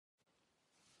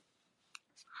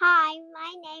Hi,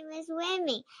 my name is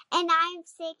Remy, and I'm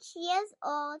 6 years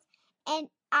old, and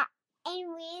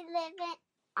we live in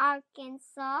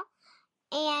Arkansas.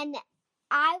 And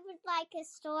I would like a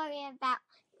story about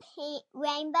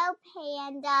rainbow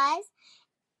pandas,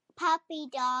 puppy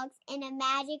dogs, and a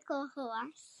magical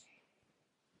horse.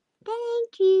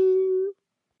 Thank you.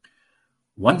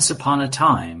 Once upon a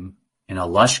time, in a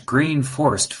lush green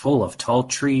forest full of tall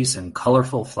trees and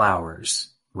colorful flowers,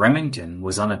 Remington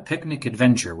was on a picnic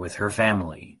adventure with her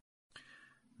family.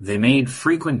 They made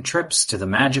frequent trips to the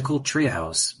magical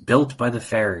treehouse built by the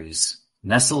fairies,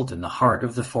 nestled in the heart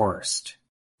of the forest.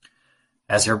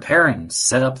 As her parents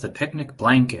set up the picnic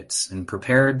blankets and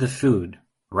prepared the food,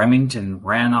 Remington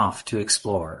ran off to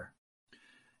explore.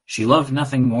 She loved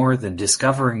nothing more than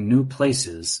discovering new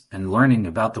places and learning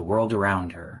about the world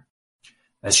around her.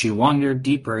 As she wandered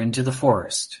deeper into the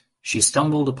forest, she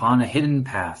stumbled upon a hidden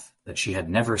path that she had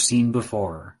never seen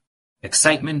before.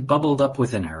 Excitement bubbled up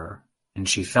within her, and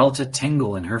she felt a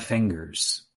tingle in her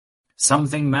fingers.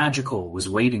 Something magical was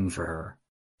waiting for her.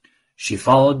 She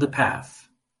followed the path,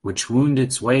 which wound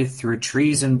its way through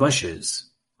trees and bushes,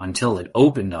 until it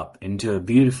opened up into a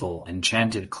beautiful,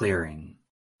 enchanted clearing.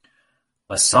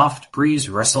 A soft breeze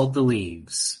rustled the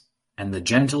leaves, and the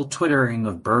gentle twittering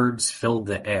of birds filled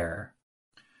the air.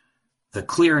 The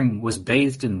clearing was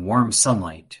bathed in warm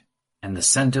sunlight, and the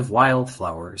scent of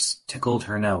wildflowers tickled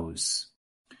her nose.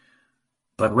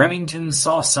 But Remington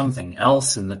saw something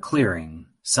else in the clearing,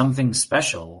 something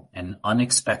special and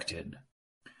unexpected.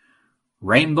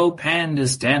 Rainbow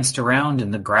pandas danced around in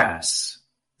the grass,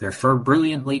 their fur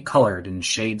brilliantly colored in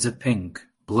shades of pink,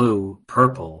 blue,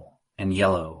 purple, and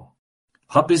yellow.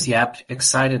 Puppies yapped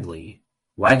excitedly,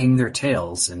 wagging their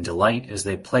tails in delight as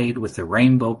they played with the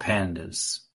rainbow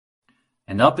pandas.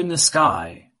 And up in the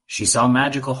sky, she saw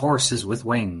magical horses with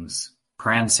wings,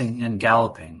 prancing and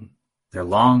galloping, their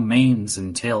long manes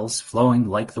and tails flowing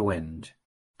like the wind.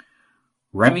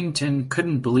 Remington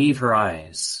couldn't believe her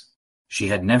eyes. She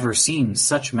had never seen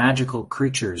such magical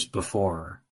creatures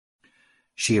before.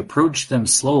 She approached them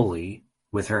slowly,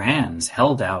 with her hands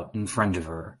held out in front of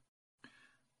her.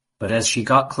 But as she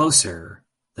got closer,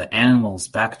 the animals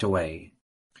backed away.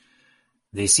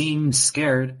 They seemed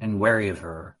scared and wary of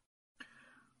her.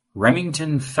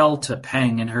 Remington felt a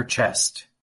pang in her chest.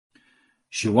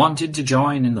 She wanted to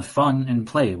join in the fun and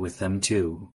play with them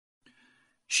too.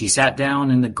 She sat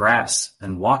down in the grass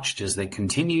and watched as they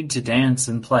continued to dance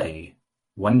and play,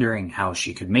 wondering how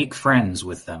she could make friends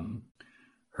with them.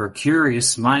 Her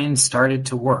curious mind started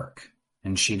to work,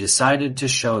 and she decided to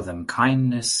show them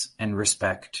kindness and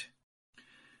respect.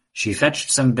 She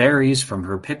fetched some berries from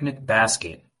her picnic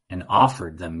basket and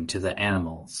offered them to the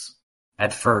animals.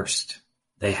 At first,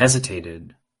 they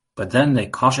hesitated, but then they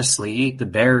cautiously ate the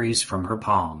berries from her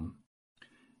palm.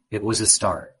 It was a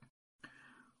start.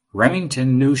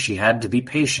 Remington knew she had to be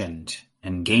patient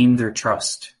and gain their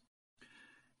trust.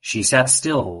 She sat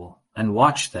still and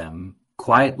watched them,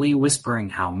 quietly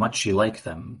whispering how much she liked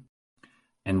them.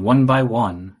 And one by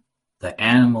one, the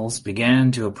animals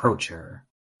began to approach her.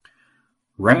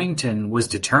 Remington was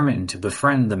determined to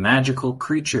befriend the magical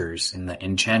creatures in the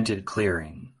enchanted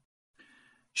clearing.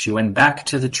 She went back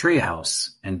to the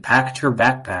treehouse and packed her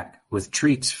backpack with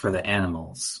treats for the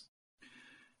animals.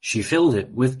 She filled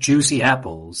it with juicy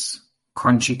apples,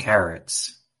 crunchy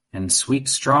carrots, and sweet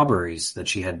strawberries that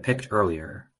she had picked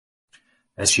earlier.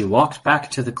 As she walked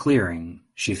back to the clearing,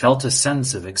 she felt a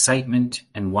sense of excitement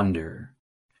and wonder.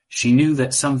 She knew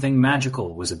that something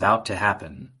magical was about to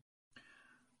happen.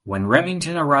 When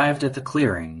Remington arrived at the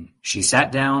clearing, she sat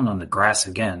down on the grass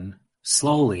again,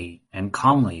 slowly and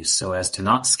calmly so as to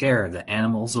not scare the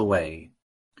animals away.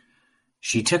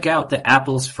 She took out the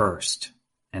apples first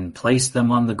and placed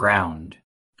them on the ground.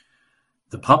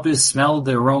 The puppies smelled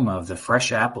the aroma of the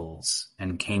fresh apples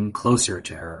and came closer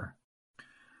to her.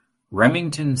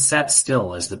 Remington sat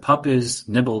still as the puppies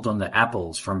nibbled on the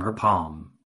apples from her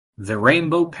palm. The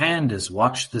rainbow pandas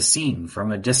watched the scene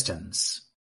from a distance.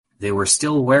 They were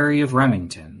still wary of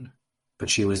Remington, but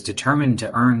she was determined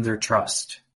to earn their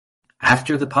trust.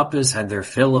 After the puppies had their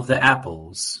fill of the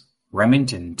apples,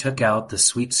 Remington took out the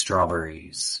sweet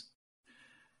strawberries.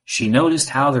 She noticed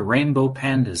how the rainbow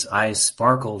pandas' eyes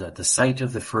sparkled at the sight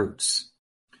of the fruits.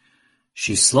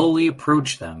 She slowly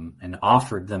approached them and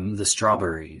offered them the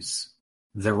strawberries.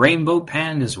 The rainbow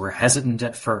pandas were hesitant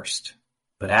at first,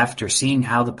 but after seeing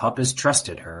how the puppies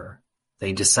trusted her,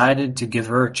 they decided to give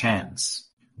her a chance.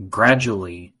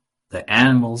 Gradually, the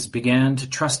animals began to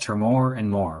trust her more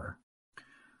and more.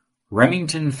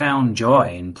 Remington found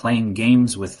joy in playing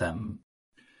games with them.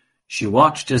 She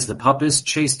watched as the puppies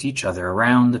chased each other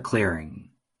around the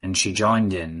clearing, and she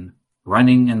joined in,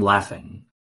 running and laughing.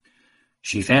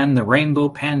 She fanned the rainbow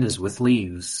pandas with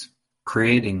leaves,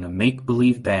 creating a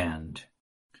make-believe band.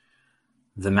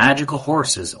 The magical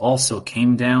horses also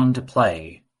came down to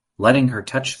play, letting her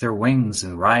touch their wings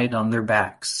and ride on their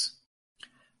backs.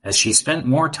 As she spent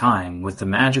more time with the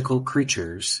magical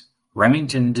creatures,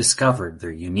 Remington discovered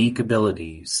their unique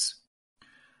abilities.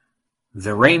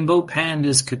 The rainbow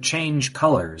pandas could change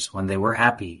colors when they were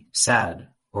happy, sad,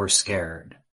 or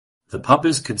scared. The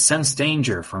puppies could sense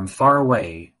danger from far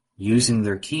away, using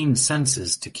their keen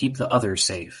senses to keep the others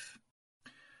safe.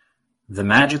 The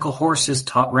magical horses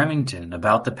taught Remington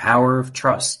about the power of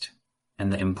trust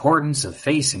and the importance of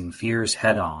facing fears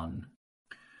head-on.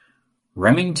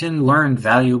 Remington learned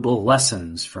valuable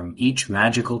lessons from each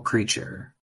magical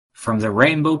creature. From the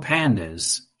rainbow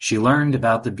pandas, she learned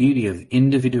about the beauty of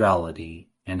individuality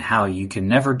and how you can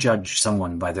never judge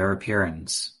someone by their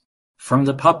appearance. From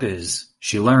the puppies,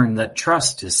 she learned that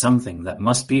trust is something that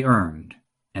must be earned,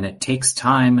 and it takes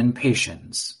time and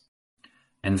patience.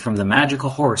 And from the magical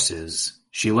horses,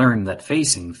 she learned that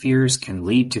facing fears can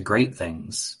lead to great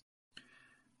things.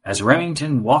 As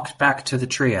Remington walked back to the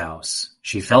treehouse,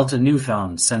 she felt a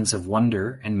newfound sense of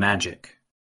wonder and magic.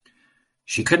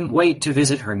 She couldn't wait to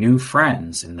visit her new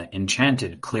friends in the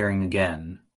enchanted clearing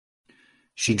again.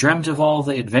 She dreamt of all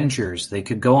the adventures they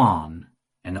could go on,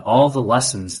 and all the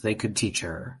lessons they could teach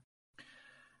her.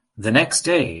 The next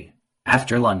day,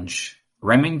 after lunch,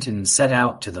 Remington set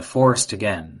out to the forest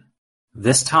again.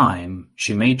 This time,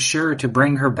 she made sure to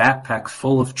bring her backpack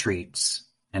full of treats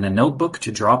and a notebook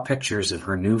to draw pictures of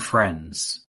her new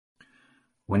friends.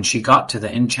 When she got to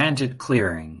the enchanted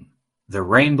clearing, the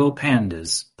rainbow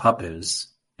pandas, puppies,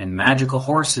 and magical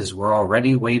horses were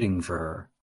already waiting for her.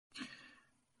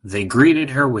 They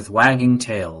greeted her with wagging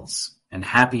tails and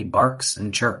happy barks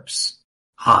and chirps.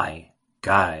 "Hi,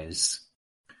 guys,"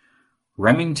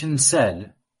 Remington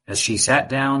said as she sat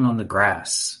down on the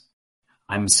grass.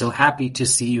 "I'm so happy to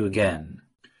see you again."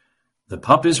 The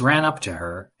puppies ran up to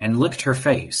her and licked her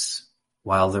face,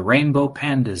 while the rainbow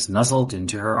pandas nuzzled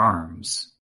into her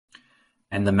arms.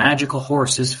 And the magical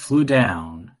horses flew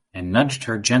down and nudged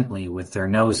her gently with their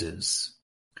noses.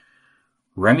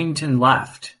 Remington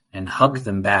laughed and hugged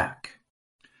them back.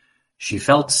 She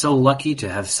felt so lucky to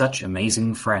have such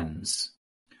amazing friends.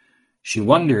 She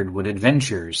wondered what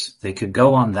adventures they could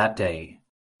go on that day.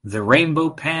 The rainbow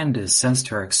pandas sensed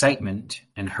her excitement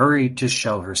and hurried to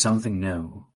show her something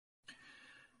new.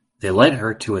 They led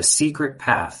her to a secret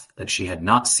path that she had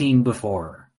not seen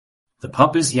before. The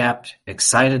puppies yapped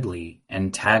excitedly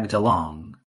and tagged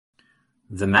along.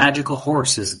 The magical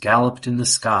horses galloped in the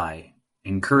sky,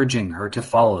 encouraging her to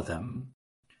follow them.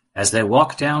 As they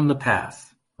walked down the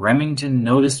path, Remington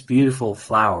noticed beautiful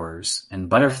flowers and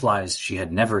butterflies she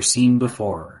had never seen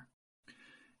before.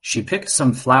 She picked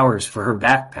some flowers for her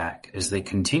backpack as they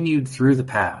continued through the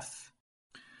path.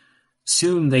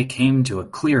 Soon they came to a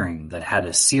clearing that had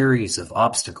a series of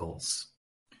obstacles.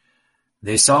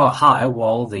 They saw a high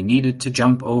wall they needed to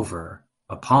jump over,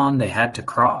 a pond they had to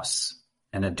cross,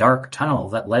 and a dark tunnel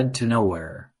that led to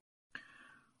nowhere.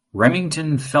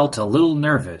 Remington felt a little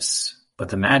nervous, but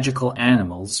the magical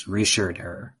animals reassured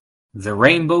her. The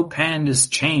rainbow pandas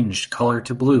changed color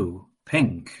to blue,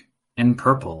 pink, and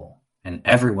purple, and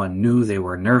everyone knew they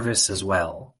were nervous as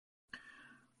well.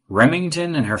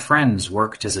 Remington and her friends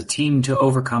worked as a team to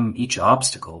overcome each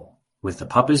obstacle, with the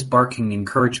puppies barking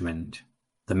encouragement,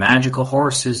 the magical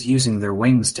horses using their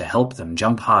wings to help them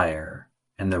jump higher,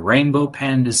 and the rainbow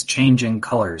pandas changing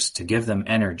colors to give them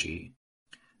energy.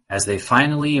 As they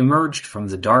finally emerged from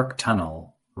the dark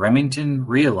tunnel, Remington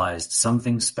realized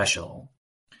something special.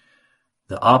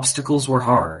 The obstacles were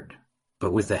hard,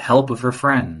 but with the help of her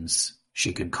friends,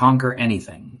 she could conquer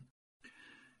anything.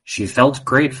 She felt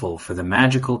grateful for the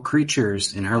magical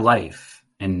creatures in her life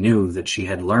and knew that she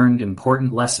had learned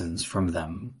important lessons from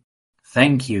them.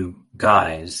 "Thank you,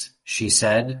 guys," she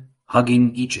said,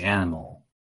 hugging each animal.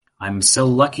 "I'm so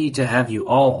lucky to have you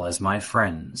all as my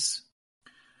friends."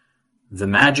 The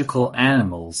magical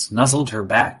animals nuzzled her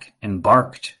back and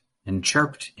barked and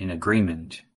chirped in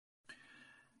agreement.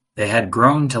 They had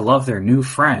grown to love their new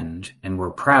friend and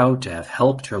were proud to have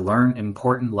helped her learn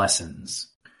important lessons.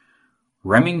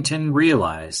 Remington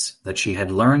realized that she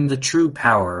had learned the true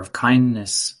power of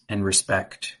kindness and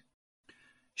respect.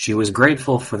 She was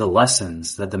grateful for the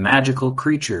lessons that the magical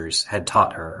creatures had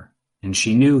taught her, and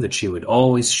she knew that she would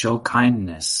always show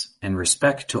kindness and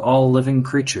respect to all living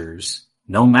creatures,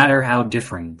 no matter how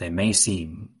different they may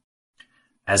seem.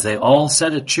 As they all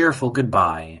said a cheerful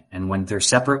goodbye and went their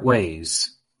separate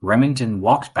ways, Remington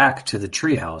walked back to the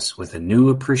treehouse with a new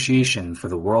appreciation for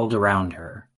the world around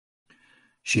her.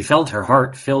 She felt her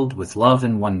heart filled with love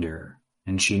and wonder,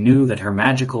 and she knew that her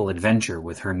magical adventure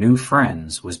with her new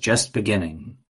friends was just beginning.